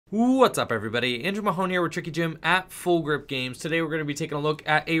What's up, everybody? Andrew Mahone here with Tricky Jim at Full Grip Games. Today we're going to be taking a look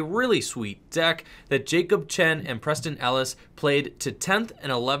at a really sweet deck that Jacob Chen and Preston Ellis played to 10th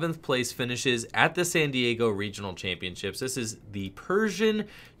and 11th place finishes at the San Diego Regional Championships. This is the Persian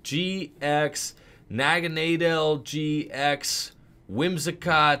GX, Naganadel-GX,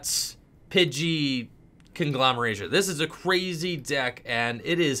 Whimsicott, Pidgey conglomeration. This is a crazy deck, and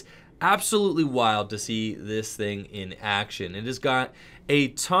it is absolutely wild to see this thing in action. It has got a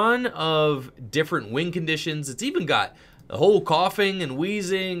ton of different win conditions. It's even got the whole Koffing and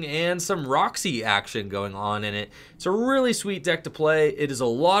Weezing and some Roxie action going on in it. It's a really sweet deck to play. It is a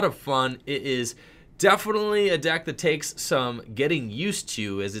lot of fun. It is definitely a deck that takes some getting used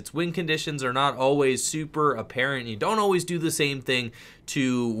to, as its win conditions are not always super apparent. You don't always do the same thing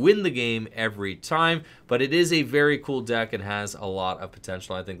to win the game every time, but it is a very cool deck and has a lot of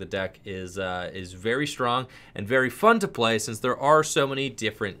potential. I think the deck is very strong and very fun to play since there are so many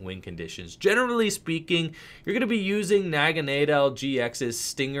different win conditions. Generally speaking, you're going to be using Naganadel-GX's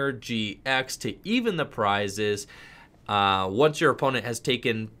Stinger GX to even the prizes. Once your opponent has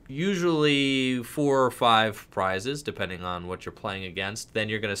taken usually 4 or 5 prizes, depending on what you're playing against, then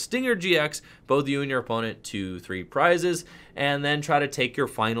you're going to Stinger GX both you and your opponent to 3 prizes, and then try to take your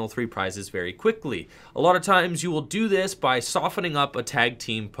final 3 prizes very quickly. A lot of times you will do this by softening up a tag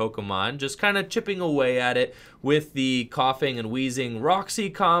team Pokemon, just kind of chipping away at it with the Koffing and Weezing Roxie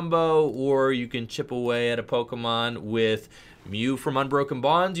combo, or you can chip away at a Pokemon with Mew from Unbroken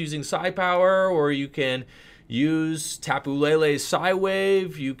Bonds using Psy Power, or you can use Tapu Lele's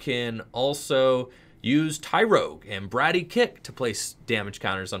Psy-Wave. You can also use Tyrogue and Bratty Kick to place damage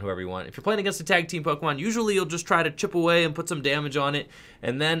counters on whoever you want. If you're playing against a tag team Pokemon, usually you'll just try to chip away and put some damage on it,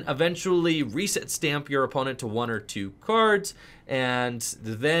 and then eventually reset stamp your opponent to 1 or 2 cards, and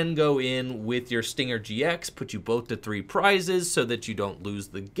then go in with your Stinger GX, put you both to 3 prizes so that you don't lose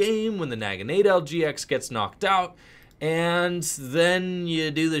the game when the Naganadel GX gets knocked out, and then you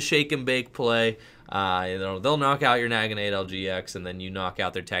do the shake and bake play. They'll knock out your Naganadel GX, and then you knock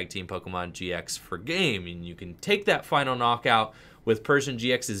out their tag team Pokemon GX for game. And you can take that final knockout with Persian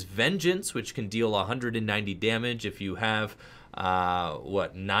GX's Vengeance, which can deal 190 damage if you have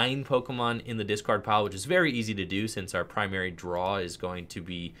 9 Pokemon in the discard pile, which is very easy to do since our primary draw is going to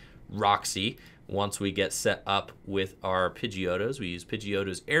be Roxie. Once we get set up with our Pidgeottos, we use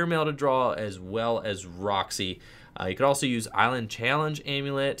Pidgeotto's Airmail to draw as well as Roxie. You could also use Island Challenge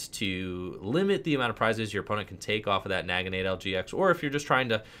Amulet to limit the amount of prizes your opponent can take off of that Naganadel GX, or if you're just trying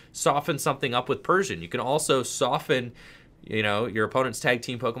to soften something up with Persian, you can also soften your opponent's tag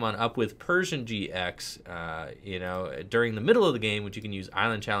team Pokemon up with Persian GX, during the middle of the game, which you can use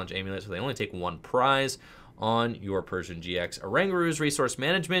Island Challenge Amulet, so they only take 1 prize on your Persian GX. Oranguru's Resource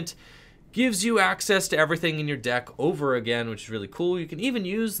Management gives you access to everything in your deck over again, which is really cool. You can even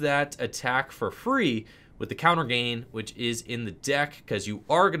use that attack for free with the counter gain, which is in the deck, because you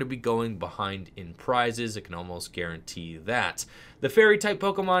are going to be going behind in prizes. It can almost guarantee that. The fairy type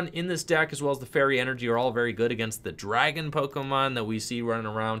Pokemon in this deck, as well as the fairy energy, are all very good against the dragon Pokemon that we see running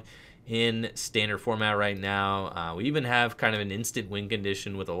around in standard format right now. We even have kind of an instant win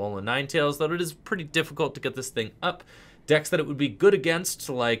condition with Alolan Ninetales, though it is pretty difficult to get this thing up. Decks that it would be good against,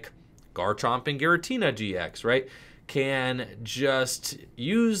 like Garchomp and Giratina GX, right, can just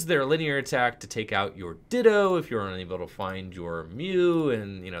use their linear attack to take out your Ditto if you're unable to find your Mew,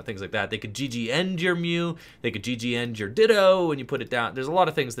 and things like that. They could GG end your Mew, they could GG end your Ditto when you put it down. There's a lot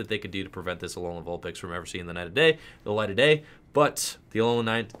of things that they could do to prevent this Alolan Vulpix from ever seeing the light of day. But the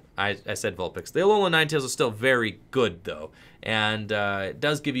Alolan I said Vulpix. The Alolan Ninetales is still very good though, and it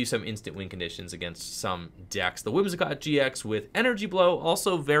does give you some instant win conditions against some decks. The Whimsicott-GX with Energy Blow,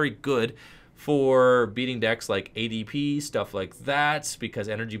 also very good for beating decks like ADP, stuff like that, because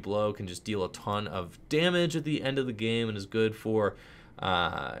Energy Blow can just deal a ton of damage at the end of the game and is good for,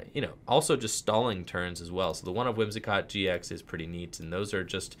 also just stalling turns as well. So the one of Whimsicott-GX is pretty neat, and those are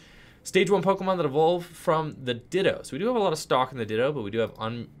just Stage 1 Pokemon that evolve from the Ditto. So we do have a lot of stock in the Ditto, but we do have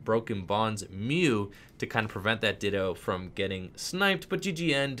Unbroken Bonds Mew to kind of prevent that Ditto from getting sniped. But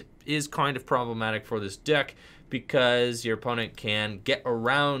GG End is kind of problematic for this deck, because your opponent can get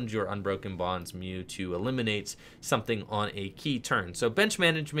around your Unbroken Bonds Mew to eliminate something on a key turn. So bench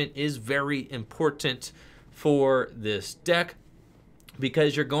management is very important for this deck,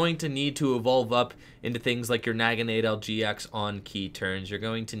 because you're going to need to evolve up into things like your Naganadel GX on key turns. You're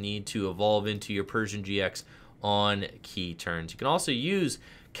going to need to evolve into your Persian GX on key turns. You can also use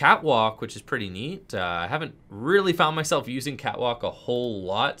Catwalk, which is pretty neat. I haven't really found myself using Catwalk a whole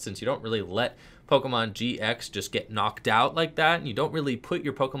lot, since you don't really let Pokemon GX just get knocked out like that, and you don't really put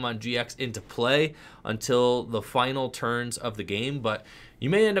your Pokemon GX into play until the final turns of the game. But You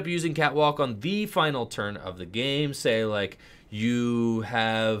may end up using Catwalk on the final turn of the game. Say, like, you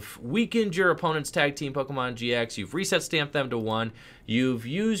have weakened your opponent's tag team Pokemon GX. You've reset stamped them to 1. You've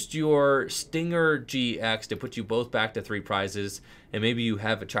used your Stinger GX to put you both back to 3 prizes. And maybe you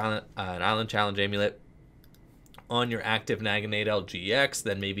have an Island Challenge Amulet on your active Naganadel GX.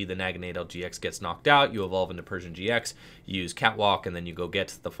 Then maybe the Naganadel GX gets knocked out. You evolve into Persian GX. You use Catwalk, and then you go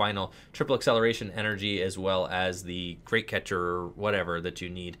get the final triple acceleration energy as well as the Great Catcher or whatever that you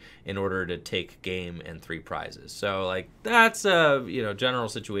need in order to take game and 3 prizes. So, like, that's a general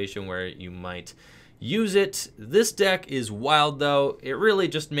situation where you might use it. This deck is wild, though. It really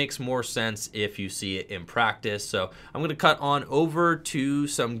just makes more sense if you see it in practice. So I'm going to cut on over to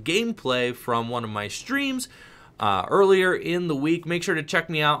some gameplay from one of my streams earlier in the week. Make sure to check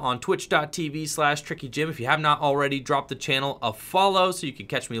me out on twitch.tv/TrickyJim. If you have not already, drop the channel a follow so you can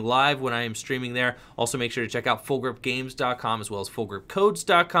catch me live when I am streaming there. Also, make sure to check out FullGripGames.com as well as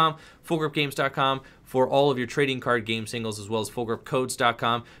FullGripCodes.com. FullGripGames.com for all of your trading card game singles, as well as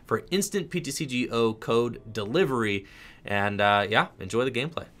FullGripCodes.com for instant PTCGO code delivery. And yeah, enjoy the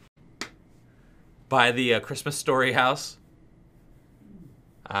gameplay. By the Christmas Story house.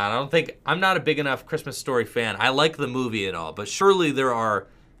 I'm not a big enough Christmas Story fan. I like the movie and all, but surely there are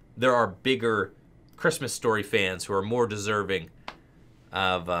bigger Christmas Story fans who are more deserving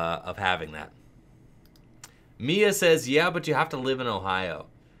of having that. Mia says, yeah, but you have to live in Ohio.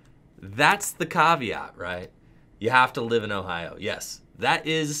 That's the caveat, right? You have to live in Ohio. Yes, that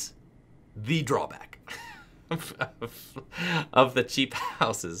is the drawback of the cheap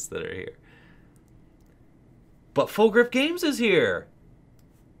houses that are here. But Full Grip Games is here.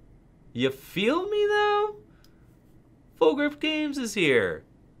 You feel me, though? Full Grip Games is here.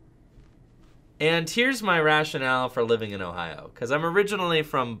 And here's my rationale for living in Ohio. Because I'm originally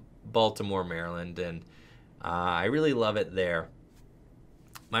from Baltimore, Maryland, and I really love it there.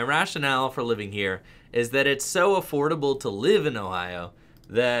 My rationale for living here is that it's so affordable to live in Ohio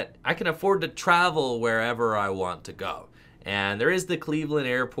that I can afford to travel wherever I want to go. And there is the Cleveland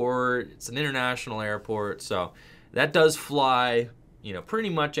airport. It's an international airport, so that does fly pretty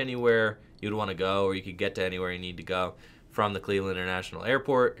much anywhere you'd want to go, or you could get to anywhere you need to go from the Cleveland International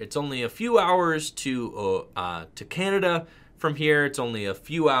Airport. It's only a few hours to Canada from here. It's only a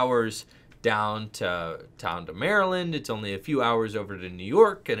few hours down to Maryland. It's only a few hours over to New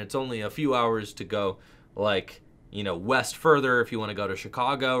York, and it's only a few hours to go, like, west further if you want to go to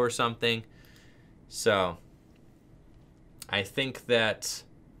Chicago or something. So I think that,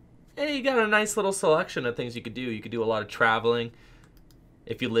 hey, you got a nice little selection of things you could do. You could do a lot of traveling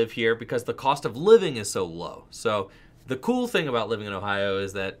if you live here because the cost of living is so low. So the cool thing about living in Ohio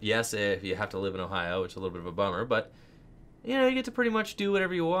is that, yes, if you have to live in Ohio, which is a little bit of a bummer, but you get to pretty much do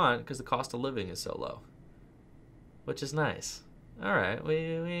whatever you want because the cost of living is so low, which is nice. All right, we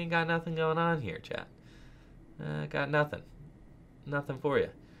ain't got nothing going on here, chat. Got nothing for you.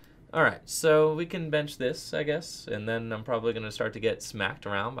 All right, so we can bench this, I guess, and then I'm probably going to start to get smacked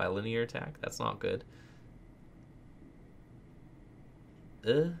around by linear attack. That's not good.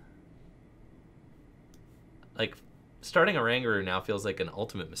 Like, starting Oranguru now feels like an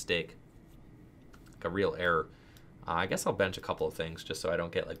ultimate mistake. Like a real error. I guess I'll bench a couple of things just so I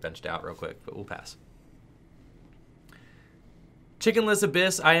don't get, like, benched out real quick, but we'll pass. Chickenless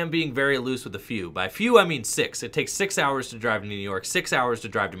Abyss, I am being very loose with a few. By few, I mean 6. It takes 6 hours to drive to New York, 6 hours to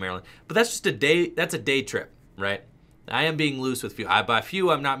drive to Maryland. But that's just a day, that's a day trip, right? I am being loose with few. By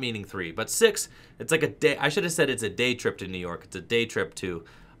few, I'm not meaning 3. But 6, it's like a day. I should have said it's a day trip to New York. It's a day trip to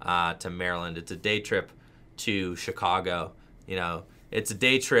Maryland. It's a day trip to Chicago. It's a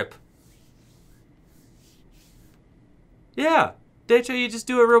day trip. Yeah, day trip, you just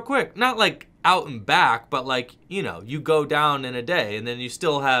do it real quick. Not like out and back, but like, you go down in a day and then you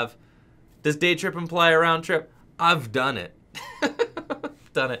still have, does day trip imply a round trip? I've done it.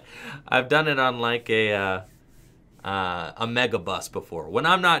 I've done it on like a mega bus before. When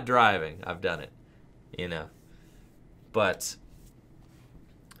I'm not driving, I've done it, but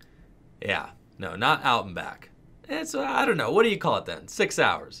yeah, no, not out and back. It's, I don't know, what do you call it then? 6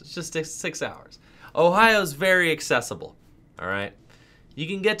 hours. It's just 6 hours. Ohio's very accessible, all right? You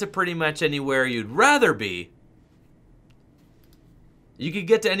can get to pretty much anywhere you'd rather be. You could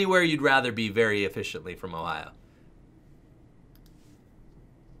get to anywhere you'd rather be very efficiently from Ohio.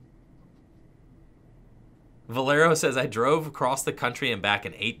 Valero says, I drove across the country and back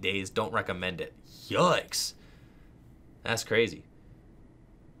in 8 days. Don't recommend it. Yikes. That's crazy.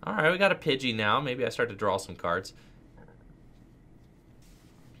 All right, we got a Pidgey now. Maybe I start to draw some cards.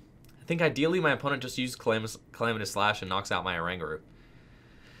 I think ideally my opponent just uses Calamity Slash and knocks out my Oranguru.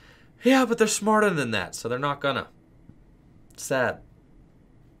 Yeah, but they're smarter than that, so they're not gonna. Sad.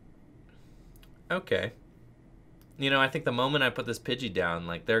 Okay. You know, I think the moment I put this Pidgey down,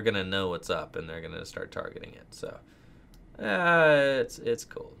 like, they're going to know what's up, and they're going to start targeting it. So, it's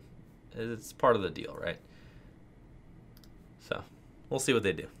cool. It's part of the deal, right? So, we'll see what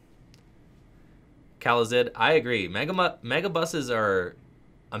they do. Calazid, I agree. Mega buses are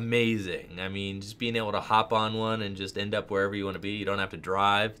amazing. I mean, just being able to hop on one and just end up wherever you want to be. You don't have to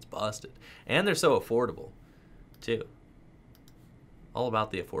drive. It's busted. And they're so affordable, too. All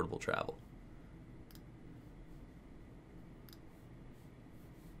about the affordable travel.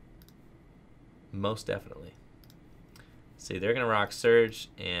 Most definitely. See, they're going to rock Surge,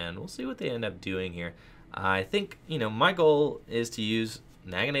 and we'll see what they end up doing here. I think, you know, my goal is to use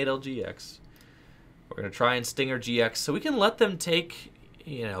Naganadel GX. We're going to try and Stinger GX, so we can let them take,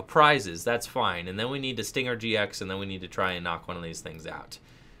 you know, prizes. That's fine. And then we need to Stinger GX, and then we need to try and knock one of these things out.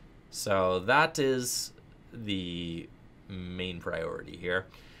 So that is the main priority here.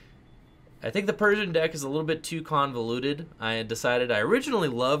 I think the Persian deck is a little bit too convoluted. I had decided I originally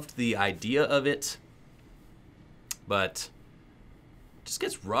loved the idea of it, but it just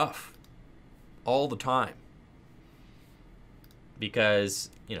gets rough all the time.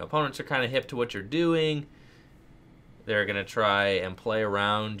 Because, you know, opponents are kind of hip to what you're doing. They're going to try and play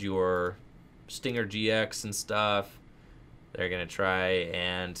around your Stinger GX and stuff. They're going to try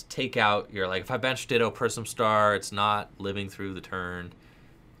and take out your, like, if I bench Ditto Prism Star, it's not living through the turn.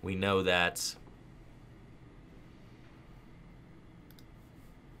 We know that.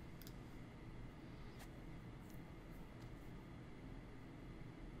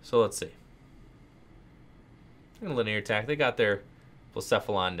 So let's see. I'm going to linear attack. They got their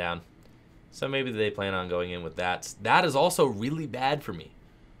Blacephalon down. So maybe they plan on going in with that. That is also really bad for me.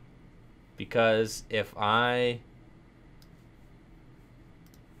 Because if I,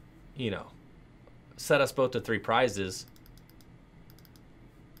 you know, set us both to 3 prizes,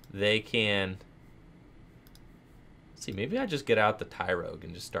 they can, let's see, maybe I just get out the Tyrogue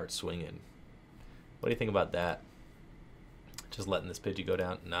and just start swinging. What do you think about that? Just letting this Pidgey go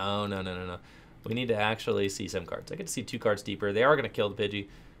down? No. We need to actually see some cards. I get to see 2 cards deeper. They are going to kill the Pidgey,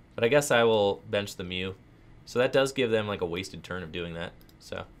 but I guess I will bench the Mew. So that does give them like a wasted turn of doing that.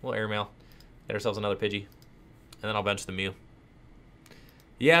 So we'll airmail, get ourselves another Pidgey, and then I'll bench the Mew.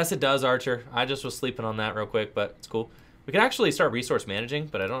 Yes, it does, Archer. I just was sleeping on that real quick, but it's cool. We can actually start resource managing,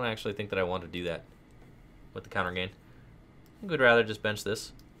 but I don't actually think that I want to do that with the counter gain. I think we'd rather just bench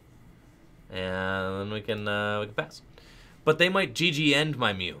this, and then we can pass. But they might GG end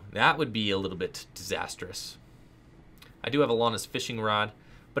my Mew. That would be a little bit disastrous. I do have Alana's Fishing Rod,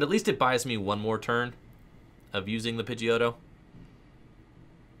 but at least it buys me 1 more turn of using the Pidgeotto.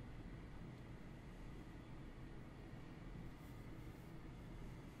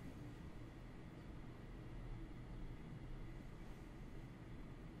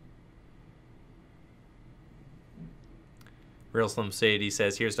 Real Slim Sadie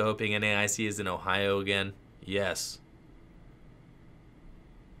says, here's to hoping NAIC is in Ohio again. Yes.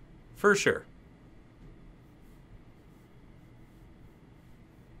 For sure.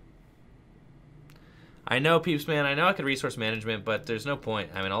 I know, peeps, man. I know I could resource management, but there's no point.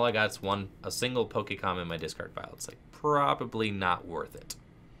 I mean, all I got is a single Pokecom in my discard pile. It's like probably not worth it.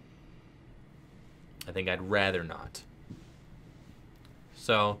 I think I'd rather not.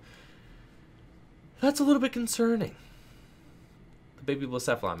 So that's a little bit concerning. The baby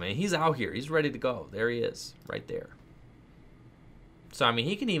Blacephalon, man, he's out here. He's ready to go. There he is, right there. So, I mean,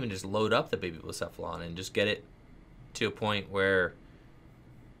 he can even just load up the baby Blacephalon and just get it to a point where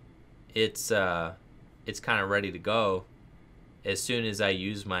it's kind of ready to go as soon as I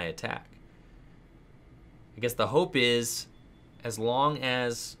use my attack. I guess the hope is, as long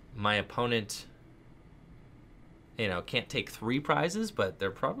as my opponent, you know, can't take 3 prizes, but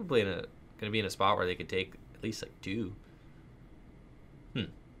they're probably going to be in a spot where they could take at least like 2.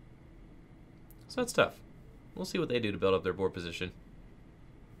 So that's tough. We'll see what they do to build up their board position.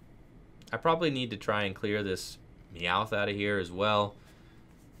 I probably need to try and clear this Meowth out of here as well,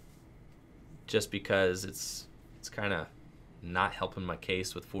 just because it's kind of not helping my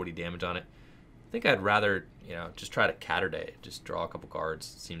case with 40 damage on it. I think I'd rather, you know, just try to Catterday, just draw a couple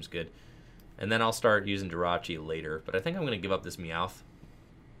cards. Seems good. And then I'll start using Jirachi later, but I think I'm going to give up this Meowth.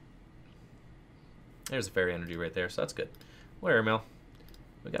 There's a Fairy Energy right there, so that's good. What airmail?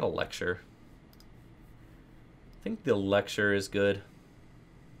 We got a Lecture. I think the Lecture is good.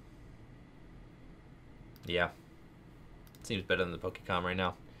 Yeah. Seems better than the Pokecom right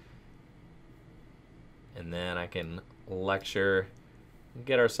now. And then I can Lecture,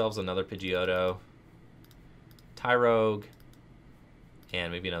 get ourselves another Pidgeotto, Tyrogue,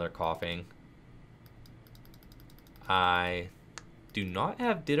 and maybe another Koffing. I do not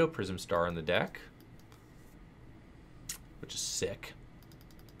have Ditto Prism Star in the deck, which is sick.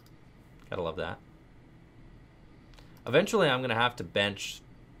 Gotta love that. Eventually, I'm gonna have to bench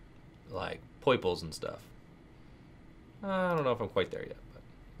like Poipoles and stuff. I don't know if I'm quite there yet, but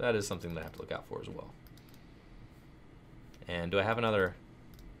that is something that I have to look out for as well. And do I have another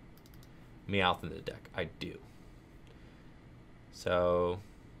Meowth in the deck? I do. So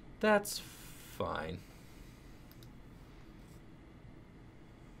that's fine.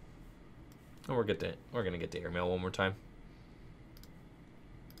 And we're gonna get to airmail one more time.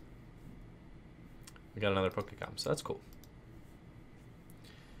 We got another Pokécom, so that's cool.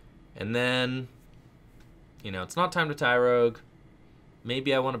 And then, you know, it's not time to Tyrogue.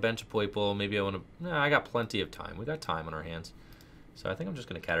 Maybe I want to bench a Poipole. Maybe I want to... No, I got plenty of time. We got time on our hands. So I think I'm just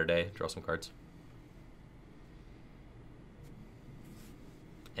going to Catterday, draw some cards.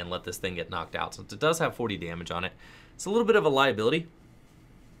 And let this thing get knocked out. Since it does have 40 damage on it, it's a little bit of a liability.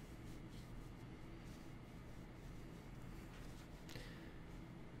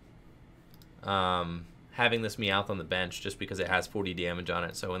 Having this Meowth on the bench just because it has 40 damage on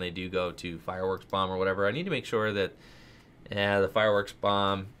it. So when they do go to Fireworks Bomb or whatever, I need to make sure that the Fireworks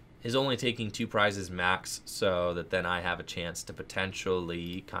Bomb is only taking 2 prizes max, so that then I have a chance to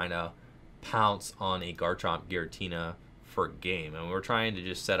potentially kind of pounce on a Garchomp Giratina for game. And we're trying to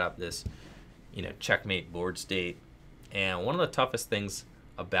just set up this, you know, checkmate board state. And one of the toughest things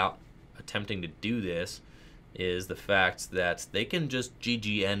about attempting to do this is the fact that they can just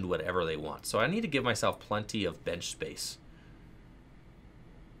GG end whatever they want. So I need to give myself plenty of bench space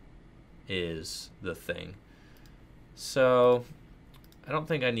is the thing. So I don't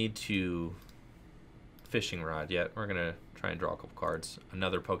think I need to Fishing Rod yet. We're going to try and draw a couple cards.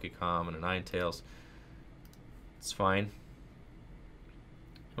 Another Pokécom and a Ninetales. It's fine.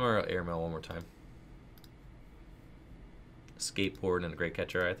 Or airmail one more time. Escape Board and a Great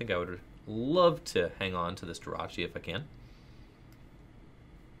Catcher. I think I would love to hang on to this Jirachi if I can.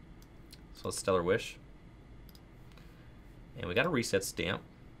 So let's Stellar Wish. And we got a reset stamp.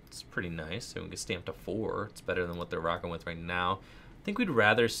 It's pretty nice. So we can stamp to 4. It's better than what they're rocking with right now. I think we'd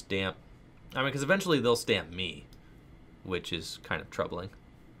rather stamp... I mean, because eventually they'll stamp me, which is kind of troubling.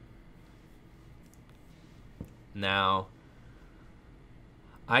 Now,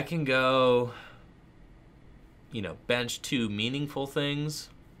 I can go, you know, bench 2 meaningful things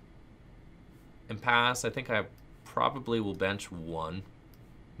and pass. I think I probably will bench 1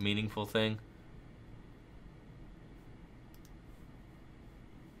 meaningful thing.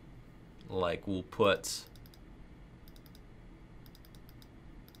 Like, we'll put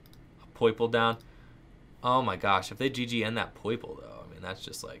a Poipole down. Oh my gosh, if they GG end that Poipole, though, I mean, that's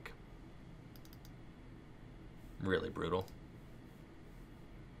just like really brutal.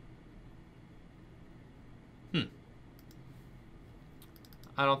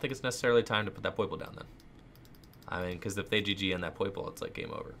 I don't think it's necessarily time to put that Poipole down then. I mean, because if they GG end that Poipole, it's like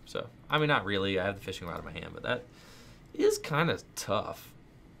game over. So, I mean, not really. I have the Fishing Rod in my hand, but that is kind of tough.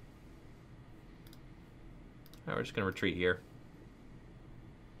 All right, we're just going to retreat here.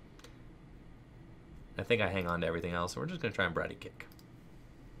 I think I hang on to everything else, and we're just going to try and Bratty Kick.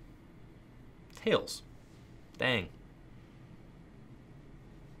 Tails. Dang.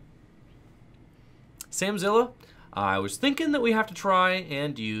 Samzilla, I was thinking that we have to try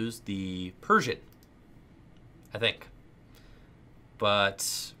and use the Persian, I think.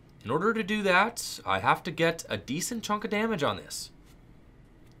 But in order to do that, I have to get a decent chunk of damage on this,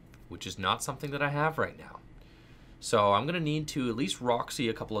 which is not something that I have right now. So I'm going to need to at least Roxie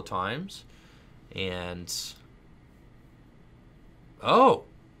a couple of times. And... Oh!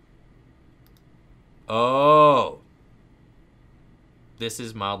 This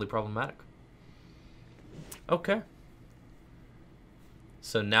is mildly problematic. Okay.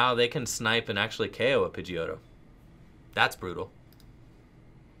 So now they can snipe and actually KO a Pidgeotto. That's brutal.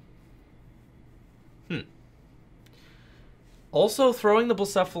 Also, throwing the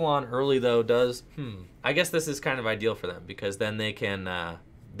Blacephalon early, though, does... I guess this is kind of ideal for them, because then they can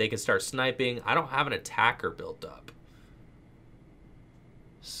start sniping. I don't have an attacker built up.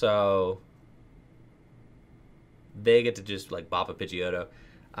 So... they get to just, like, bop a Pidgeotto.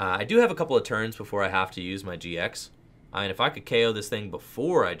 I do have a couple of turns before I have to use my GX. I mean, if I could KO this thing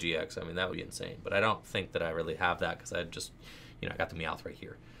before I GX, I mean, that would be insane. But I don't think that I really have that, because I just... you know, I got the Meowth right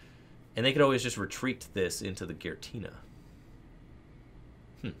here. And they could always just retreat this into the Giratina.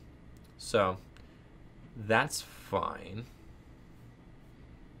 So, that's fine.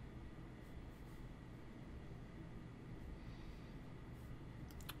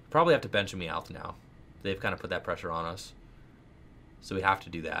 Probably have to bench a Meowth now. They've kind of put that pressure on us. So we have to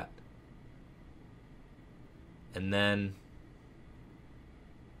do that. And then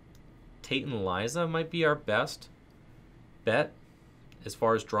Tate and Liza might be our best bet as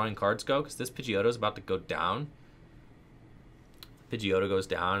far as drawing cards go, because this Pidgeotto is about to go down. Pidgeotto goes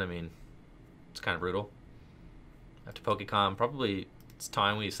down, I mean, it's kind of brutal. After Pokecom, probably it's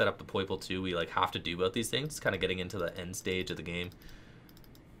time we set up the Poipole too. We like have to do both these things. It's kind of getting into the end stage of the game.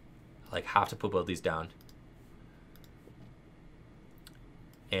 I like have to put both these down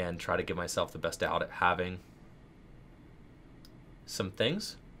and try to give myself the best out at having some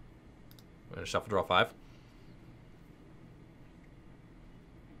things. I'm gonna shuffle draw 5.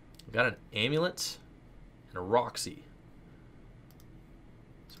 We got an Amulet and a Roxie.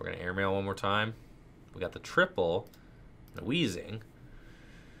 So we're gonna airmail one more time. We got the triple and a Weezing.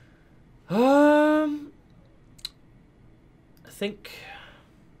 I think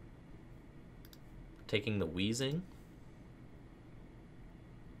taking the Weezing,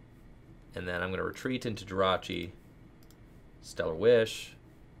 and then I'm going to retreat into Jirachi, Stellar Wish,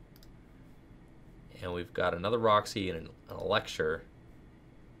 and we've got another Roxie and an Lecture.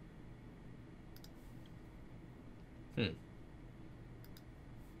 I think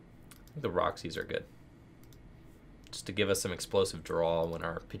the Roxies are good, just to give us some explosive draw when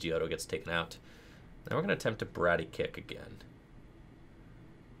our Pidgeotto gets taken out. Now we're going to attempt to Bratty Kick again.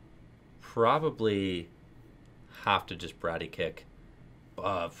 Probably have to just Bratty Kick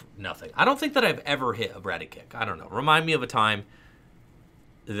of nothing. I don't think that I've ever hit a Bratty Kick. I don't know. Remind me of a time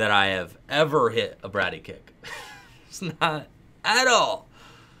that I have ever hit a Bratty Kick. It's not at all.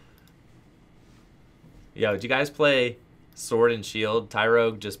 Yo, did you guys play Sword and Shield?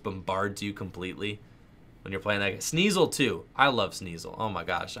 Tyrogue just bombards you completely when you're playing that. Sneasel too. I love Sneasel. Oh my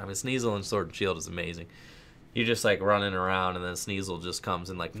gosh. I mean, Sneasel and Sword and Shield is amazing. You're just like running around and then Sneasel just comes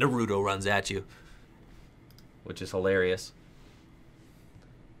and like Naruto runs at you, which is hilarious.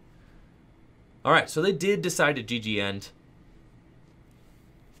 All right, so they did decide to GG end.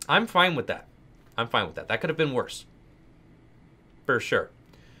 I'm fine with that. I'm fine with that. That could have been worse, for sure.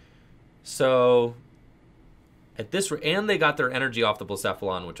 So at this, and they got their energy off the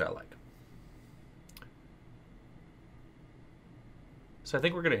Blacephalon, which I like. So I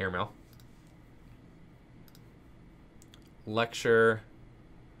think we're gonna airmail. Lecture,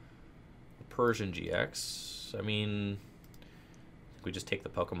 Persian GX. I mean, we just take the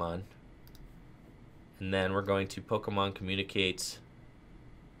Pokemon. And then we're going to Pokemon Communicate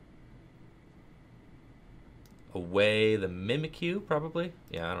away the Mimikyu, probably.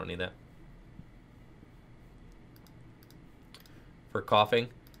 Yeah, I don't need that. For Koffing.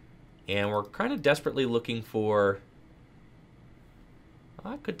 And we're kind of desperately looking for...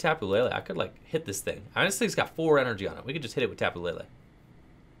 I could Tapu Lele. I could, like, hit this thing. I mean, this thing's got 4 energy on it. We could just hit it with Tapu Lele.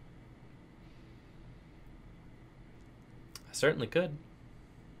 I certainly could.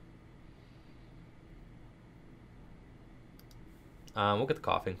 We'll get the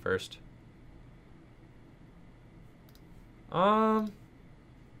Koffing first. We're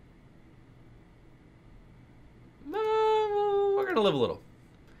gonna live a little.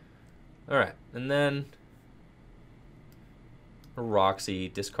 Alright, and then a Roxie,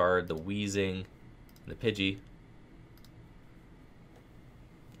 discard the Weezing, the Pidgey,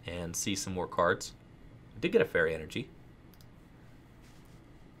 and see some more cards. We did get a Fairy Energy.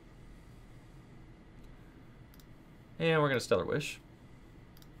 And we're gonna Stellar Wish.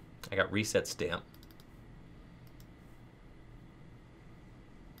 I got Reset Stamp.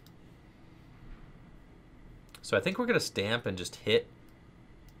 So I think we're gonna Stamp and just hit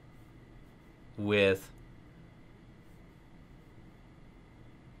with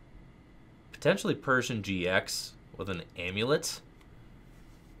potentially Persian GX with an Amulet.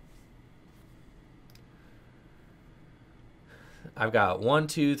 I've got 1,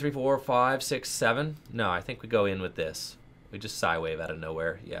 2, 3, 4, 5, 6, 7. No, I think we go in with this. We just Psywave out of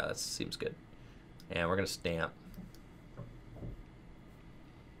nowhere. Yeah, that seems good. And we're going to Stamp.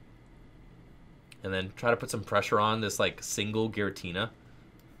 And then try to put some pressure on this, like, single Giratina.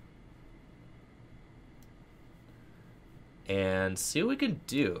 And see what we can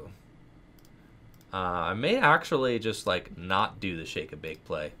do. I may actually just, like, not do the Shake and Bake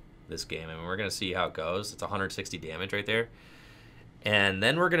play this game. I mean, we're going to see how it goes. It's 160 damage right there. And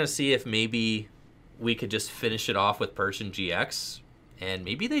then we're going to see if maybe we could just finish it off with Persian GX. And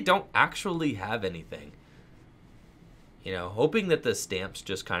maybe they don't actually have anything. You know, hoping that the stamps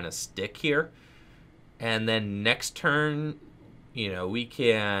just kind of stick here. And then next turn, you know, we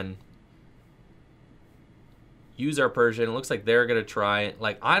can use our Persian. It looks like they're going to try.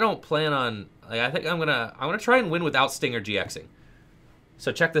 Like, I don't plan on... Like, I think I'm going to try and win without Stinger GXing.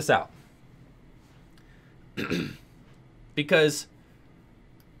 So check this out. Because...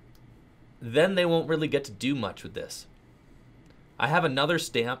 then they won't really get to do much with this. I have another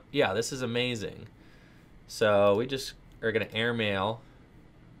stamp. Yeah, this is amazing. So we just are going to airmail.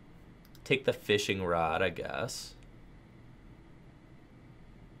 Take the fishing rod, I guess.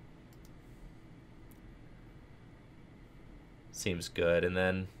 Seems good. And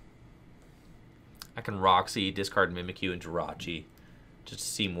then I can Roxie, discard Mimikyu and Jirachi just to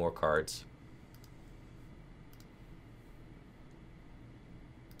see more cards.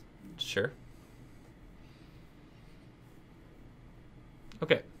 Sure.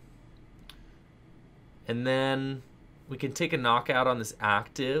 Okay. And then we can take a knockout on this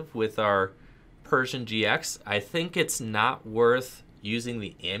active with our Persian GX. I think it's not worth using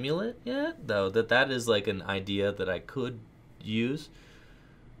the amulet yet, though. That is like an idea that I could use.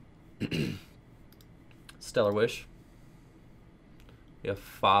 Stellar Wish. We have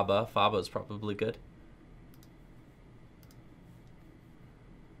Faba. Faba is probably good.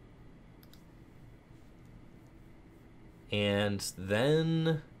 And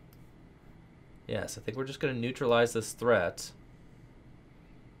then, yes, I think we're just going to neutralize this threat.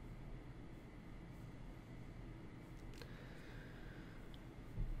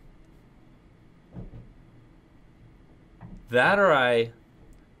 That or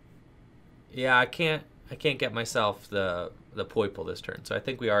yeah, I can't get myself the Poipole this turn, so I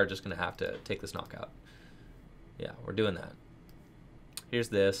think we are just going to have to take this knockout. Yeah, we're doing that. Here's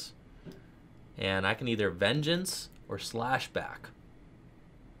this, and I can either Vengeance or Slashback.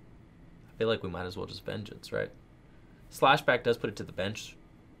 I feel like we might as well just Vengeance, right? Slashback does put it to the bench.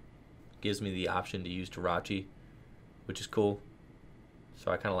 Gives me the option to use Jirachi, which is cool.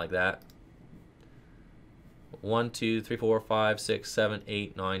 So I kind of like that. 1, 2, 3, 4, 5, 6, 7,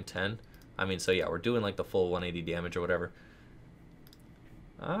 8, 9, 10. I mean, so yeah, we're doing like the full 180 damage or whatever.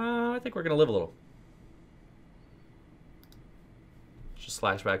 I think we're going to live a little. Just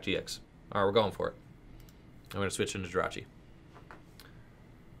Slashback GX. All right, we're going for it. I'm going to switch into Jirachi.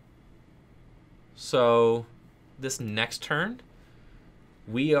 So this next turn,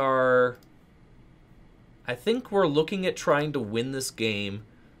 we are... I think we're looking at trying to win this game.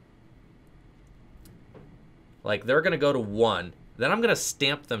 Like, they're going to go to 1. Then I'm going to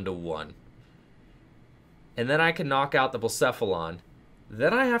stamp them to 1. And then I can knock out the Blacephalon.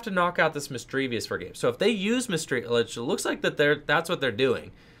 Then I have to knock out this Misdreavus for a game. So if they use Misdreavus, it looks like that's what they're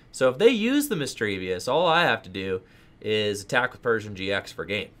doing. So if they use the Misdreavus, all I have to do is attack with Persian GX for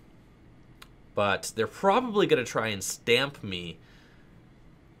game. But they're probably going to try and stamp me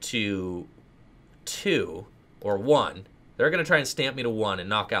to 2 or 1. They're going to try and stamp me to 1 and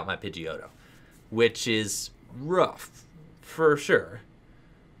knock out my Pidgeotto, which is rough for sure.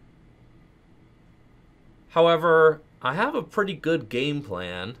 However, I have a pretty good game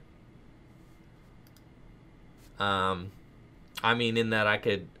plan. I mean, in that I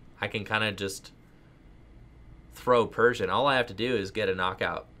can kind of just throw Persian. All I have to do is get a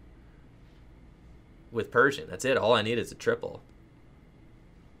knockout with Persian. That's it. All I need is a triple.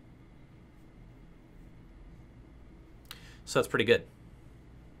 So that's pretty good.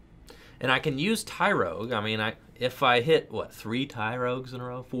 And I can use Tyrogue. I mean, if I hit, what, 3 Tyrogues in a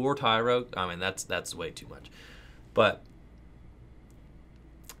row? 4 Tyrogue? I mean, that's way too much. But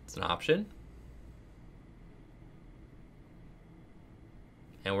it's an option.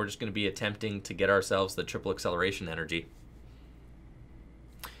 And we're just going to be attempting to get ourselves the triple acceleration energy.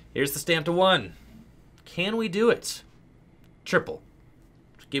 Here's the stamp to 1. Can we do it? Triple.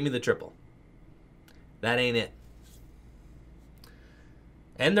 Give me the triple. That ain't it.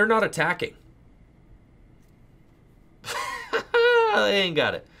 And they're not attacking. They ain't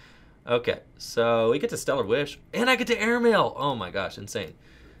got it. Okay, so we get to Stellar Wish. And I get to Airmail. Oh my gosh, insane.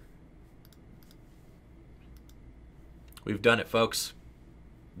 We've done it, folks.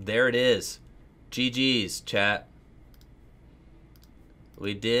 There it is. GG's, chat.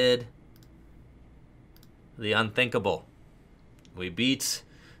 We did the unthinkable. We beat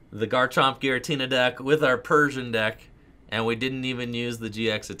the Garchomp Giratina deck with our Persian deck, and we didn't even use the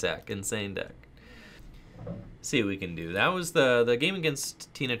GX attack. Insane deck. See what we can do. That was the game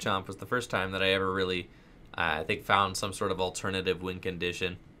against Tina Chomp was the first time that I ever really, I think, found some sort of alternative win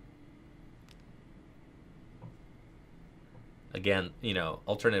condition. Again, you know,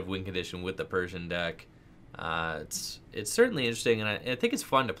 alternative win condition with the Persian deck. It's certainly interesting, and I think it's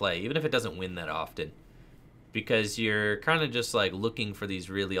fun to play, even if it doesn't win that often. Because you're kind of just like looking for these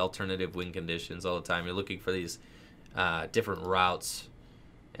really alternative win conditions all the time. You're looking for these different routes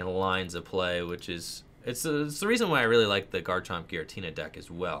and lines of play, which is... It's the reason why I really like the Garchomp Giratina deck as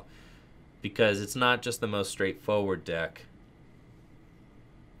well. Because it's not just the most straightforward deck.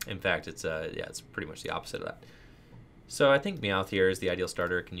 In fact, it's pretty much the opposite of that. So I think Meowth here is the ideal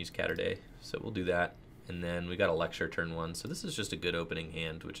starter. It can use Catterday, so we'll do that. And then we got a lecture turn 1. So this is just a good opening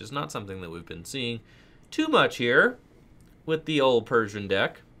hand, which is not something that we've been seeing too much here with the old Persian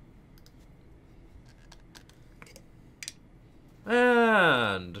deck.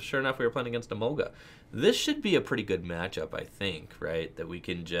 And sure enough, we were playing against Emolga. This should be a pretty good matchup, I think, right? That we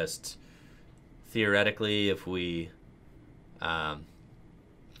can just, theoretically, if we,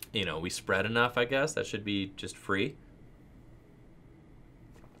 you know, we spread enough, I guess, that should be just free.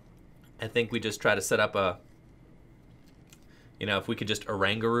 I think we just try to set up a, you know, if we could just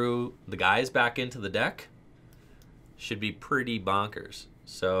Oranguru the guys back into the deck, should be pretty bonkers.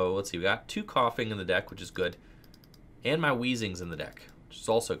 So let's see, we got 2 Koffing in the deck, which is good. And my Weezing's in the deck, which is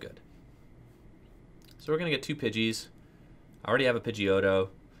also good. So we're going to get 2 Pidgeys. I already have a Pidgeotto.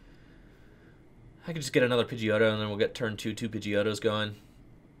 I could just get another Pidgeotto, and then we'll get turn 2 Pidgeottos going.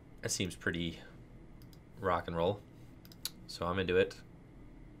 That seems pretty rock and roll. So I'm into it.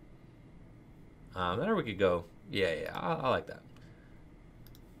 Then we could go, yeah, I like that.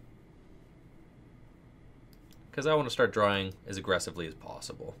 Because I want to start drawing as aggressively as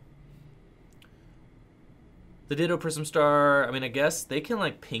possible. The Ditto Prism Star, I mean, I guess they can,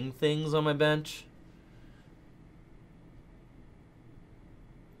 like, ping things on my bench.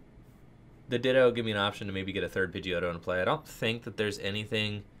 The Ditto give me an option to maybe get a 3rd Pidgeotto into play. I don't think that there's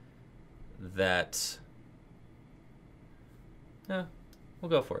anything that... Yeah, we'll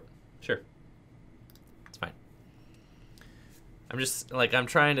go for it. Sure. It's fine. I'm just, like, I'm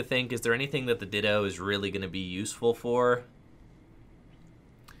trying to think, is there anything that the Ditto is really going to be useful for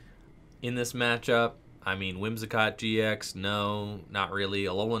in this matchup? I mean, Whimsicott-GX, no, not really.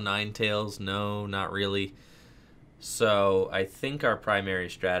 Alolan Ninetales, no, not really. So I think our primary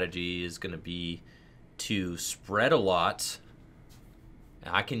strategy is going to be to spread a lot.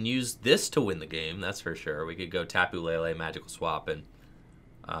 I can use this to win the game, that's for sure. We could go Tapu Lele, Magical Swap, and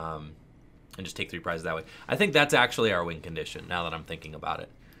just take 3 prizes that way. I think that's actually our win condition, now that I'm thinking about it.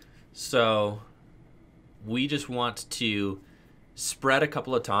 So we just want to spread a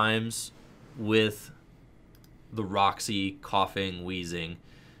couple of times with the Roxie, Koffing, Weezing,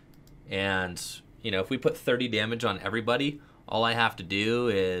 and, you know, if we put 30 damage on everybody, all I have to do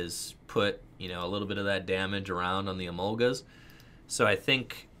is put, you know, a little bit of that damage around on the Emolgas. So I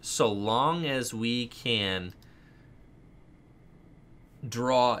think so long as we can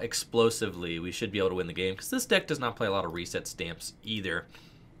draw explosively, we should be able to win the game, because this deck does not play a lot of reset stamps either.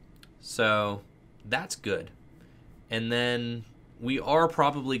 So that's good. And then we are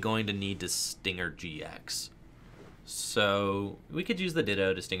probably going to need to Stinger GX. So we could use the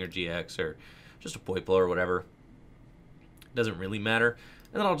Ditto to Stinger GX, or just a Poipole or whatever. Doesn't really matter.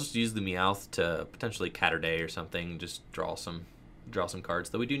 And then I'll just use the Meowth to potentially Catterday or something, just draw some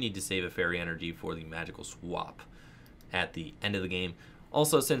cards. Though we do need to save a Fairy Energy for the Magical Swap at the end of the game.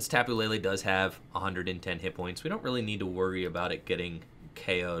 Also, since Tapu Lele does have 110 hit points, we don't really need to worry about it getting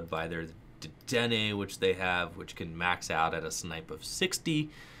KO'd by their Dedenne, which they have, which can max out at a snipe of 60.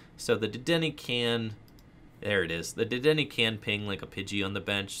 So the Dedenne can... There it is. The Dedenne can ping like a Pidgey on the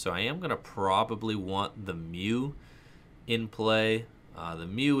bench, so I am going to probably want the Mew in play. The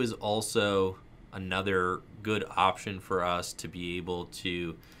Mew is also another good option for us to be able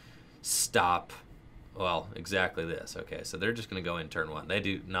to stop, well, exactly this. Okay, so they're just going to go in turn 1. They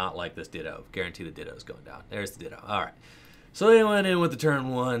do not like this Ditto. Guarantee the Ditto's going down. There's the Ditto. All right. So they went in with the turn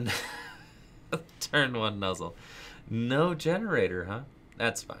 1. Turn 1 Nuzzle. No generator, huh?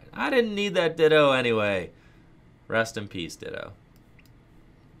 That's fine. I didn't need that Ditto anyway. Rest in peace, Ditto.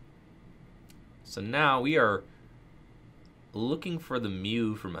 So now we are looking for the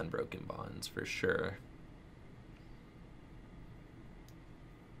Mew from Unbroken Bonds for sure.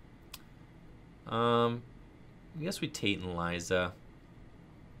 I guess we Tate and Liza.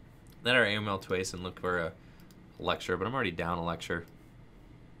 Then our AML twice and look for a lecture, but I'm already down a lecture.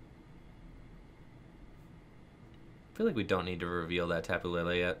 I feel like we don't need to reveal that Tapu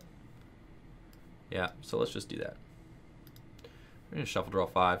Lele yet. Yeah, so let's just do that. We're going to shuffle draw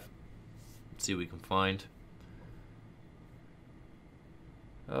 5. Let's see what we can find.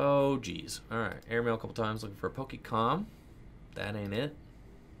 Oh, geez. Alright, airmail a couple times looking for a Pokecom. That ain't it.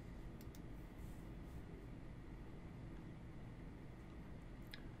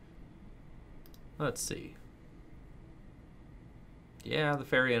 Let's see. Yeah, the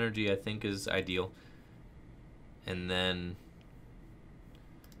Fairy Energy I think is ideal. And then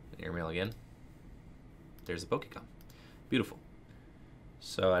airmail again. There's a Pokecom. Beautiful.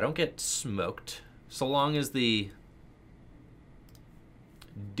 So I don't get smoked. So long as the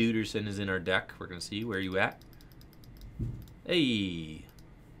Duderson is in our deck, we're going to see where you at. Hey!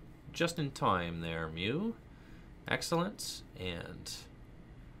 Just in time there, Mew. Excellent. And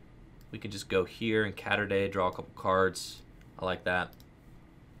we can just go here and Caturday, draw a couple cards. I like that.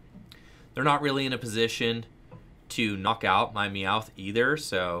 They're not really in a position to knock out my Meowth either,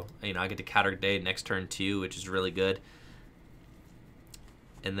 so you know I get to Caturday next turn too, which is really good.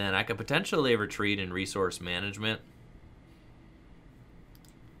 And then I could potentially retreat in resource management.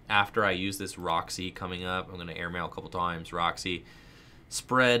 After I use this Roxie coming up, I'm going to airmail a couple times. Roxie,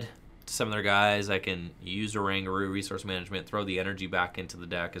 spread to some of their guys. I can use Oranguru, resource management, throw the energy back into the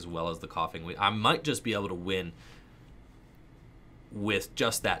deck as well as the Koffing. I might just be able to win with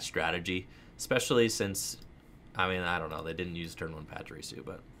just that strategy, especially since, I mean, I don't know, they didn't use turn 1 Pachirisu,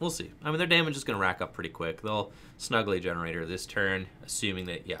 but we'll see. I mean, their damage is going to rack up pretty quick. They'll Snuggly Generator this turn, assuming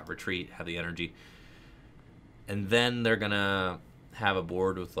that, yeah, retreat, have the energy. And then they're going to have a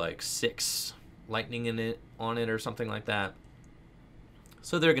board with like 6 lightning in it, on it, or something like that.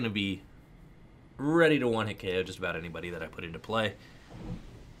 So they're going to be ready to one-hit KO just about anybody that I put into play,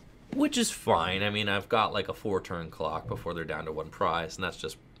 which is fine. I mean, I've got like a 4-turn clock before they're down to 1 prize, and that's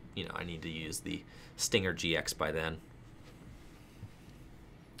just, you know, I need to use the Stinger GX by then.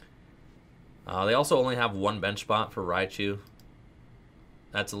 They also only have 1 bench spot for Raichu.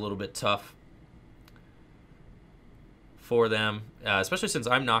 That's a little bit tough for them, especially since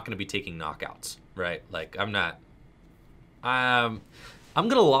I'm not going to be taking knockouts, right? Like, I'm not... I'm going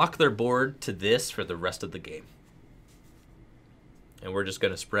to lock their board to this for the rest of the game. And we're just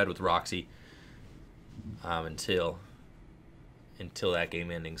going to spread with Roxie until that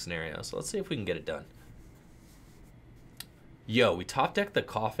game-ending scenario. So let's see if we can get it done. Yo, we top-decked the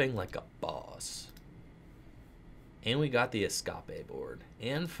Koffing like a boss. And we got the Escape board.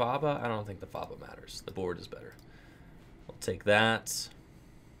 And Faba, I don't think the Faba matters. The board is better. We'll take that.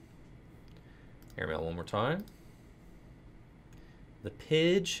 Airmail one more time. The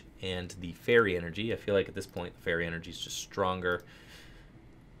Pidge and the Fairy Energy. I feel like at this point the Fairy Energy is just stronger.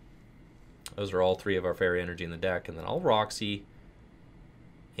 Those are all 3 of our Fairy Energy in the deck. And then I'll Roxie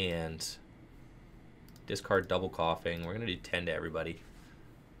and discard double Koffing. We're going to do 10 to everybody.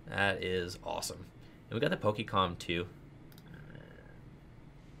 That is awesome. And we got the Pokémon too.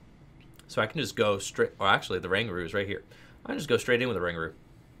 So I can just go straight... Oh, actually, the Oranguru is right here. I can just go straight in with the Oranguru.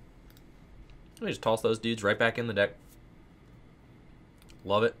 Let me just toss those dudes right back in the deck.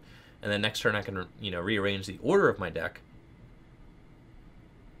 Love it. And then next turn I can, you know, rearrange the order of my deck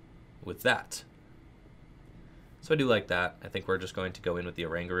with that. So I do like that. I think we're just going to go in with the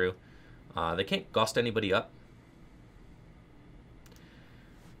Oranguru. They can't gust anybody up,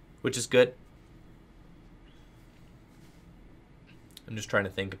 which is good. I'm just trying to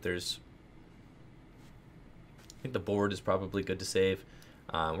think if there's... I think the board is probably good to save.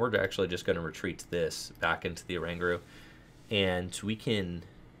 We're actually just going to retreat this back into the Oranguru. And we can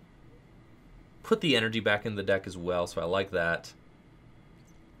put the energy back in the deck as well, so I like that.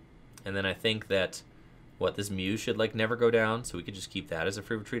 And then I think that, this Mew should, like, never go down, so we could just keep that as a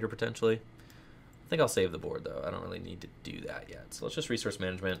free retreater, potentially. I think I'll save the board, though. I don't really need to do that yet. So let's just resource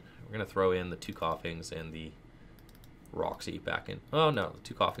management. We're going to throw in the 2 Koffings and the Roxie back in. Oh, no, the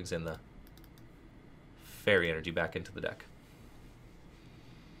 2 Koffings and the Fairy Energy back into the deck.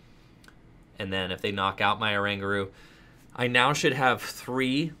 And then if they knock out my Oranguru, I now should have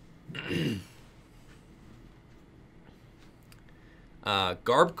 3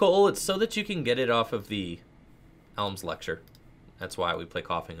 Garb Coal. It's so that you can get it off of the Elm's Lecture. That's why we play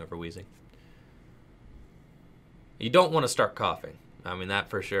Koffing over Weezing. You don't want to start Koffing. I mean, that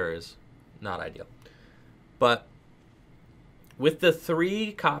for sure is not ideal. But with the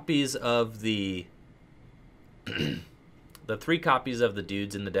 3 copies of the the 3 copies of the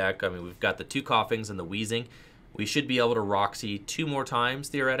dudes in the deck, I mean, we've got the 2 Koffings and the Weezing. We should be able to Roxie 2 more times,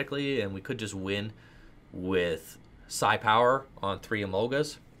 theoretically, and we could just win with Psi Power on 3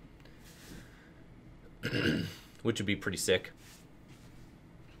 Emolgas, which would be pretty sick.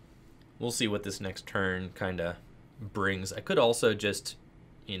 We'll see what this next turn kind of brings. I could also just,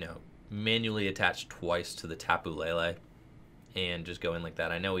 you know, manually attach twice to the Tapu Lele and just go in like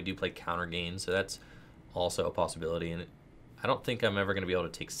that. I know we do play counter gain, so that's also a possibility. And I don't think I'm ever going to be able to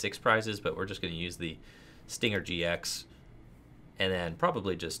take 6 prizes, but we're just going to use the Stinger GX, and then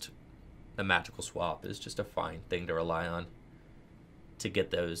probably just a magical swap is just a fine thing to rely on to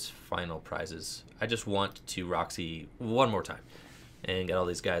get those final prizes. I just want to Roxie one more time and get all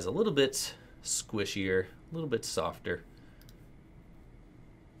these guys a little bit squishier, a little bit softer.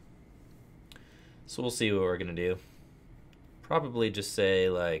 So we'll see what we're going to do. Probably just say,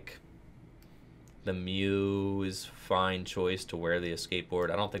 like, the Mew is fine choice to wear the Escape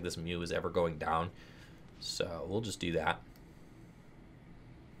board. I don't think this Mew is ever going down, so we'll just do that.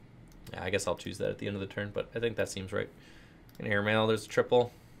 Yeah, I guess I'll choose that at the end of the turn, but I think that seems right. An airmail, there's a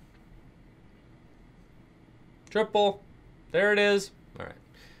triple. Triple. There it is. All right.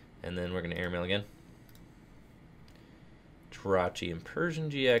 And then we're going to airmail again. Jirachi and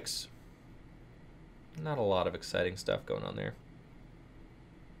Persian GX. Not a lot of exciting stuff going on there.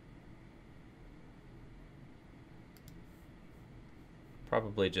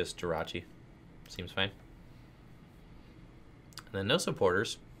 Probably just Jirachi. Seems fine. And then no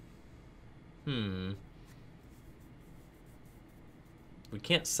supporters. We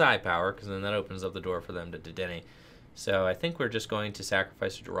can't Psi Power, because then that opens up the door for them to Dedenne. So I think we're just going to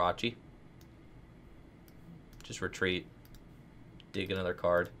sacrifice Jirachi. Just retreat. Dig another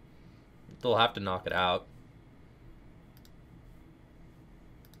card. They'll have to knock it out.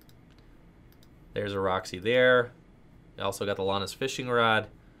 There's a Roxie there. Also got the Lana's Fishing Rod.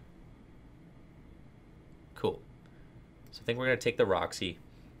 Cool. So I think we're going to take the Roxie.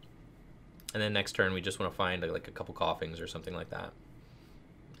 And then next turn we just want to find like a couple Koffings or something like that.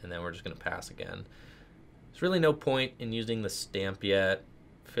 And then we're just going to pass again. There's really no point in using the stamp yet.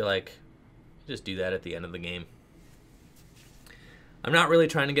 I feel like just do that at the end of the game. I'm not really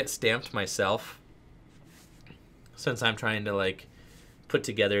trying to get stamped myself, since I'm trying to like put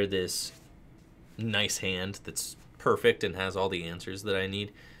together this nice hand that's perfect and has all the answers that I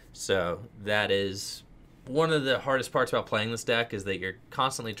need. So that is one of the hardest parts about playing this deck, is that you're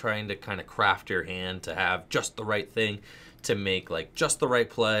constantly trying to kind of craft your hand to have just the right thing, to make like just the right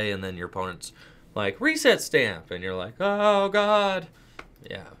play, and then your opponent's like reset stamp and you're like, oh god.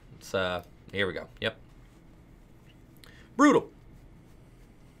 Yeah, it's here we go. Yep. Brutal.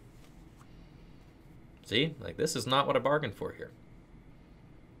 See, like this is not what I bargained for here.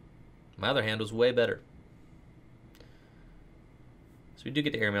 My other hand was way better. So we do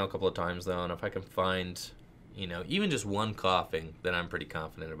get to airmail a couple of times though, and if I can find, you know, even just one Koffing, then I'm pretty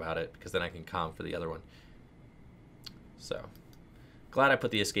confident about it, because then I can comp for the other one. So glad I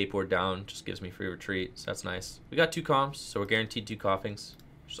put the escape board down. Just gives me free retreat, so that's nice. We got 2 comps, so we're guaranteed 2 Koffings,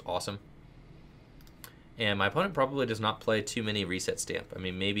 which is awesome. And my opponent probably does not play too many reset stamp. I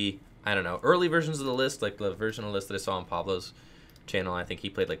mean, maybe, I don't know, early versions of the list, like the version of the list that I saw on Pablo's channel, I think he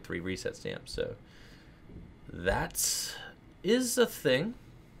played like 3 reset stamps. So that is a thing.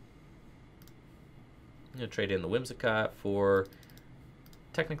 I'm going to trade in the Whimsicott for,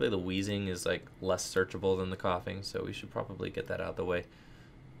 technically the Weezing is like less searchable than the Koffing, so we should probably get that out of the way.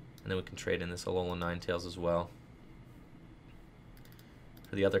 And then we can trade in this Alolan Ninetales as well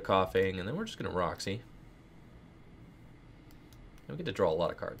for the other Koffing, and then we're just going to Roxie. And we get to draw a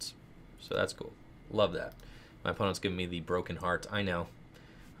lot of cards, so that's cool. Love that. My opponent's giving me the broken heart. I know.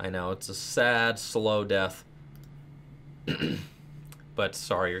 I know. It's a sad, slow death. But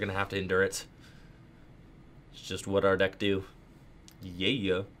sorry, you're going to have to endure it. It's just what our deck do.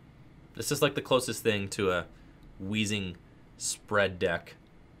 Yeah. This is like the closest thing to a Weezing spread deck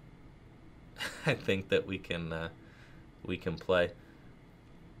I think that we can play.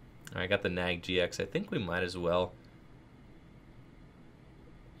 I got the Nag GX. I think we might as well,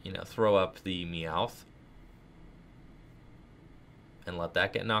 you know, throw up the Meowth and let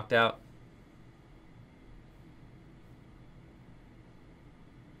that get knocked out.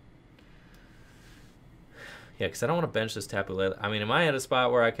 Yeah, because I don't want to bench this Tapu Lele. I mean, am I at a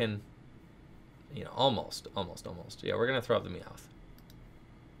spot where I can, you know, almost. Yeah, we're going to throw up the Meowth.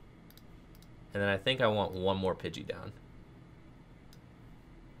 And then I think I want one more Pidgey down.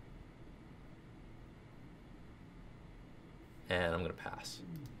 And I'm going to pass.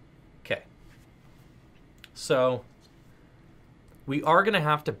 Okay. So we are going to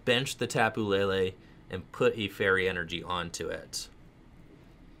have to bench the Tapu Lele and put a Fairy Energy onto it,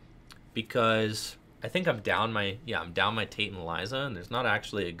 because I think I'm down my Tate and Liza, and there's not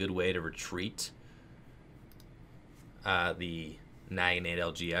actually a good way to retreat the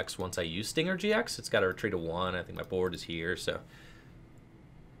Naganadel GX once I use Stinger GX. It's got a retreat of 1. I think my board is here, so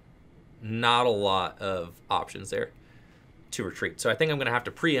not a lot of options there to retreat. So I think I'm going to have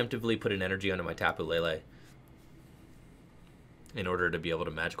to preemptively put an energy onto my Tapu Lele in order to be able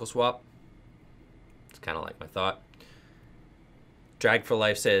to magical swap. It's kind of like my thought. Drag for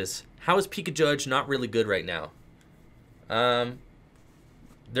Life says, how is Pidgeotto not really good right now?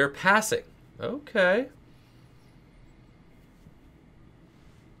 They're passing. Okay.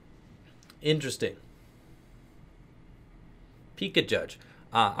 Interesting. Pidgeotto.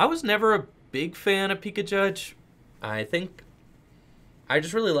 I was never a big fan of Pidgeotto. I think I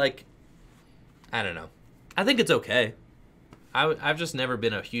just really like, I don't know. I think it's okay. I've just never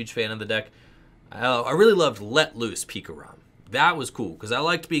been a huge fan of the deck. I really loved Let Loose Pikarom. That was cool, because I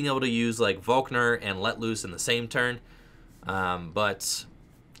liked being able to use like Volkner and Let Loose in the same turn. But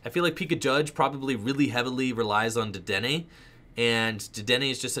I feel like Pidgeotto probably really heavily relies on Dedenne, and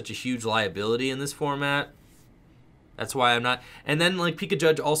Dedenne is just such a huge liability in this format. That's why I'm not. And then, like,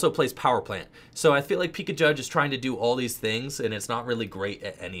 Pika-Judge also plays Power Plant. So I feel like Pika-Judge is trying to do all these things, and it's not really great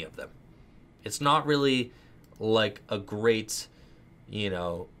at any of them. It's not really, like, a great, you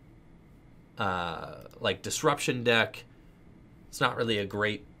know, like, disruption deck. It's not really a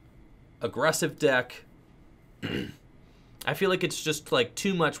great aggressive deck. I feel like it's just, like,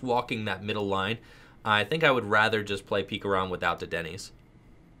 too much walking that middle line. I think I would rather just play Pikarom without the Denny's.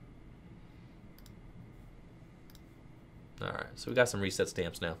 Alright, so we got some reset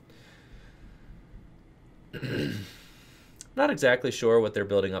stamps now. Not exactly sure what they're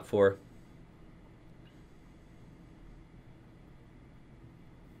building up for.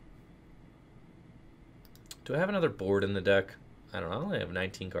 Do I have another board in the deck? I don't know. I only have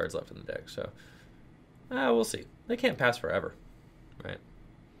 19 cards left in the deck, so we'll see. They can't pass forever, right?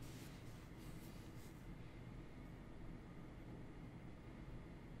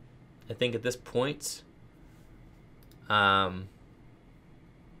 I think at this point, I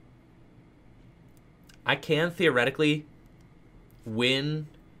can theoretically win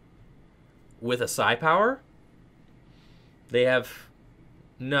with a Psi Power. They have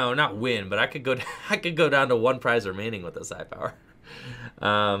no, not win, but I could go. I could go down to one prize remaining with a Psi Power,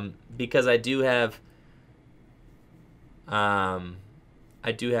 because I do have.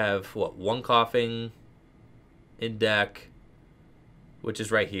 I do have what, one Koffing in deck, which is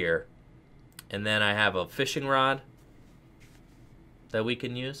right here, and then I have a fishing rod that we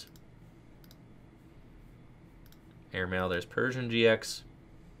can use. Airmail, there's Persian GX.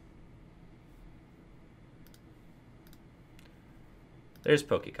 There's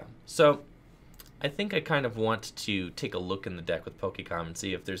Pokecom. So I think I kind of want to take a look in the deck with Pokecom and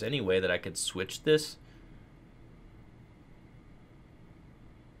see if there's any way that I could switch this.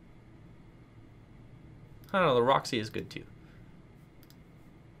 I don't know, the Roxie is good too.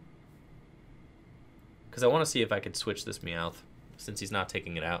 Because I want to see if I could switch this Meowth, since he's not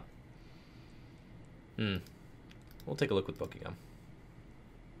taking it out. We'll take a look with Pokemon.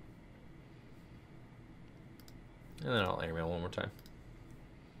 And then I'll airmail one more time.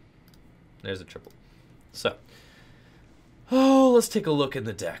 There's a triple. So, let's take a look in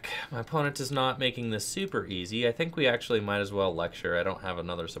the deck. My opponent is not making this super easy. I think we actually might as well lecture. I don't have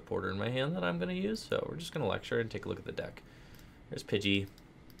another supporter in my hand that I'm going to use, so we're just going to lecture and take a look at the deck. There's Pidgey.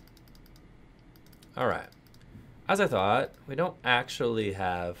 Alright. As I thought, we don't actually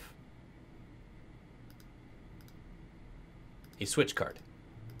have a switch card.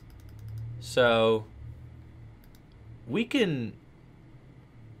 So we can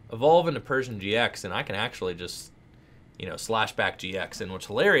evolve into Persian GX, and I can actually just, you know, slash back GX. And what's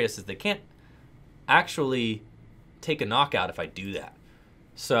hilarious is they can't actually take a knockout if I do that.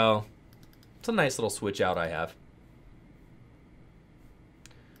 So it's a nice little switch out I have.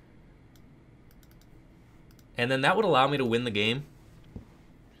 And then that would allow me to win the game.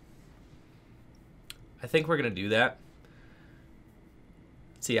 I think we're going to do that.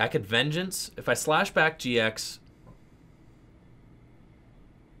 See, I could Vengeance. If I slash back GX,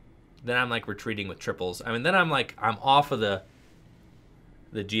 then I'm like retreating with triples. I mean, then I'm off of the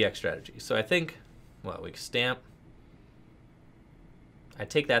GX strategy. So I think, well, we stamp. I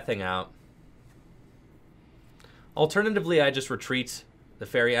take that thing out. Alternatively, I just retreat the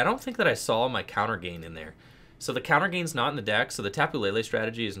fairy. I don't think that I saw my counter gain in there. So the counter gain's not in the deck, so the Tapu Lele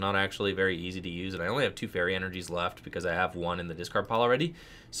strategy is not actually very easy to use, and I only have 2 fairy energies left because I have 1 in the discard pile already.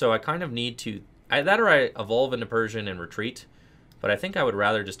 So I kind of need to, that or I evolve into Persian and retreat, but I think I would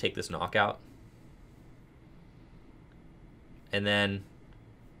rather just take this knockout. And then,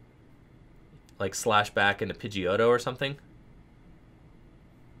 like, slash back into Pidgeotto or something.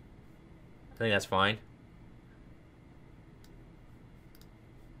 I think that's fine.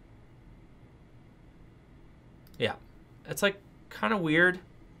 Yeah, it's like kind of weird,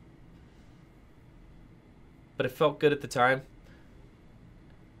 but it felt good at the time.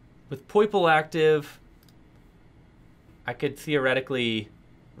 With Poipole active, I could theoretically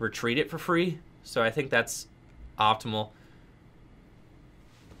retreat it for free, so I think that's optimal.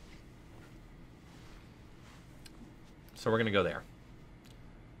 So we're going to go there.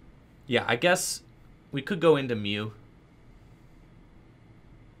 Yeah, I guess we could go into Mew.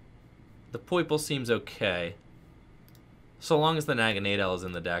 The Poipole seems okay. So long as the Naganadel is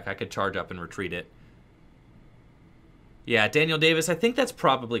in the deck, I could charge up and retreat it. Yeah, Daniel Davis, I think that's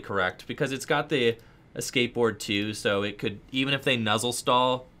probably correct, because it's got the Escape Board too, so it could, even if they Nuzzle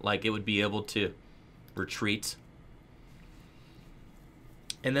Stall, like, it would be able to retreat.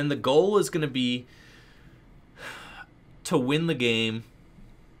 And then the goal is going to be to win the game,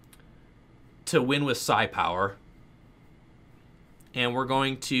 to win with Psi Power. And we're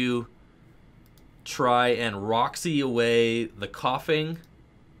going to try and Roxie away the Koffing.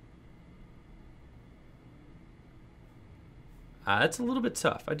 It's a little bit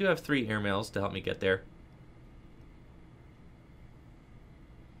tough. I do have 3 airmails to help me get there.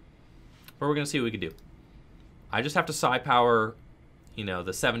 But we're going to see what we can do. I just have to Psy Power, you know,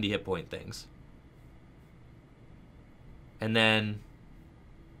 the 70 hit point things. And then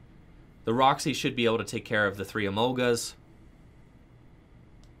the Roxie should be able to take care of the 3 Emolgas.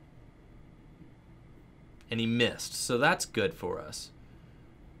 And he missed, so that's good for us.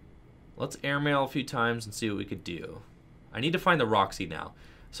 Let's airmail a few times and see what we could do. I need to find the Roxie now.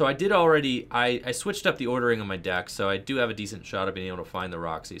 So I did already, I switched up the ordering of my deck, so I do have a decent shot of being able to find the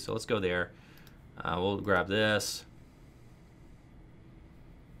Roxie. So let's go there. We'll grab this.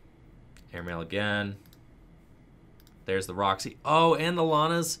 Airmail again. There's the Roxie. Oh, and the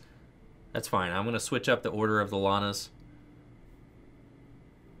Lanas. That's fine. I'm going to switch up the order of the Lanas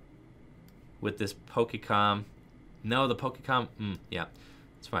with this Pokecom. No, the Pokecom. Yeah,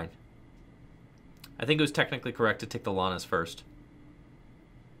 it's fine. I think it was technically correct to take the Lanas first,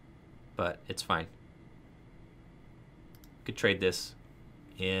 but it's fine. Could trade this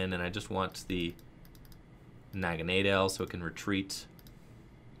in, and I just want the Naganadel so it can retreat.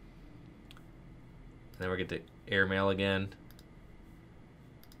 And then we're going to airmail again.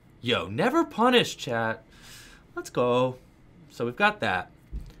 Yo, never punish, chat. Let's go. So we've got that.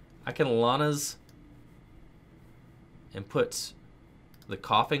 I can Lanas and put the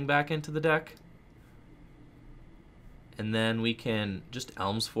Koffing back into the deck. And then we can just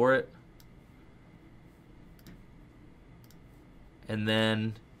Elms for it. And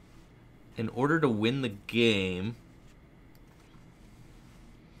then in order to win the game,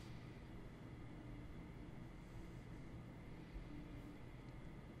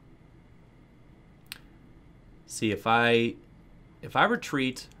 see if I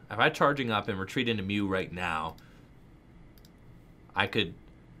retreat, if I charging up and retreat into Mew right now, I could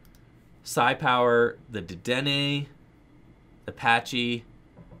Psy Power the Dedenne, the Patchy,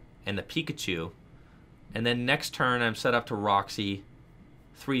 and the Pikachu, and then next turn I'm set up to Roxie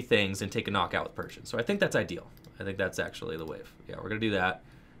 3 things and take a knockout with Persian. So I think that's ideal. I think that's actually the wave. Yeah, we're gonna do that.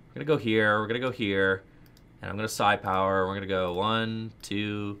 We're gonna go here. We're gonna go here, and I'm gonna Psy Power. We're gonna go 1,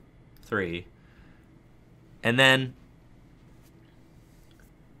 2, 3, and then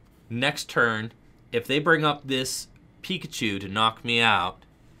next turn, if they bring up this Pikachu to knock me out,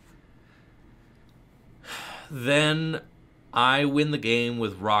 then I win the game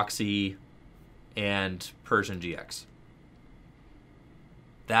with Roxie and Persian GX.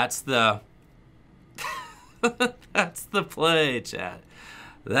 That's the that's the play, chat.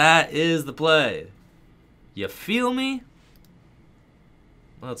 That is the play. You feel me?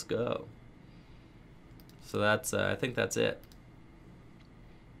 Let's go. So that's I think that's it.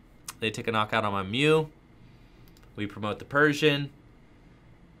 They take a knockout on my Mew. We promote the Persian.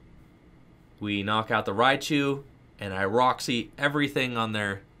 We knock out the Raichu, and I Roxie everything on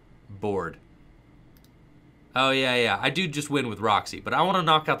their board. Oh, yeah. I do just win with Roxie, but I want to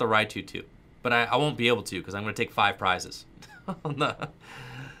knock out the Raichu too. But I won't be able to because I'm going to take 5 prizes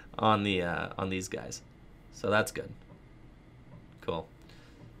on these guys. So that's good. Cool.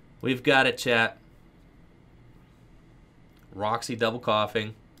 We've got it, chat. Roxie double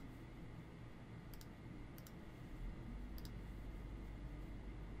Koffing.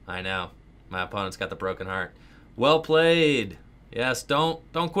 I know. My opponent's got the broken heart. Well played. Yes, don't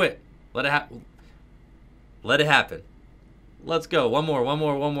quit. Let it happen. Let it happen. Let's go. One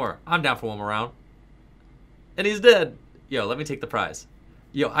more. I'm down for one more round. And he's dead. Yo, let me take the prize.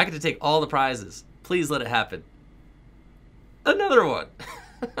 Yo, I get to take all the prizes. Please let it happen. Another one.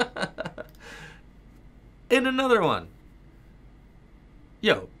 And another one.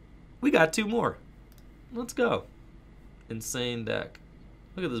 Yo, we got 2 more. Let's go. Insane deck.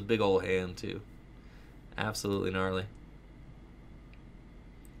 Look at this big old hand, too. Absolutely gnarly.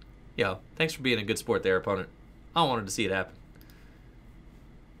 Yo, thanks for being a good sport there, opponent. I wanted to see it happen.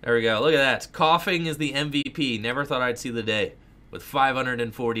 There we go. Look at that. Koffing is the MVP. Never thought I'd see the day with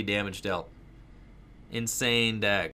 540 damage dealt. Insane deck.